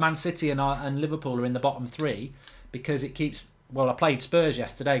 like Man City and Liverpool are in the bottom 3. Because it keeps... Well, I played Spurs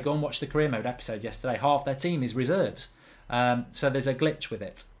yesterday. Go and watch the career mode episode yesterday. Half their team is reserves. So there's a glitch with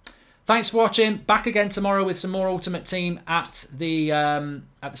it. Thanks for watching. Back again tomorrow with some more Ultimate Team at the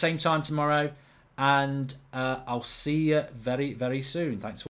same time tomorrow. And I'll see you very, very soon. Thanks for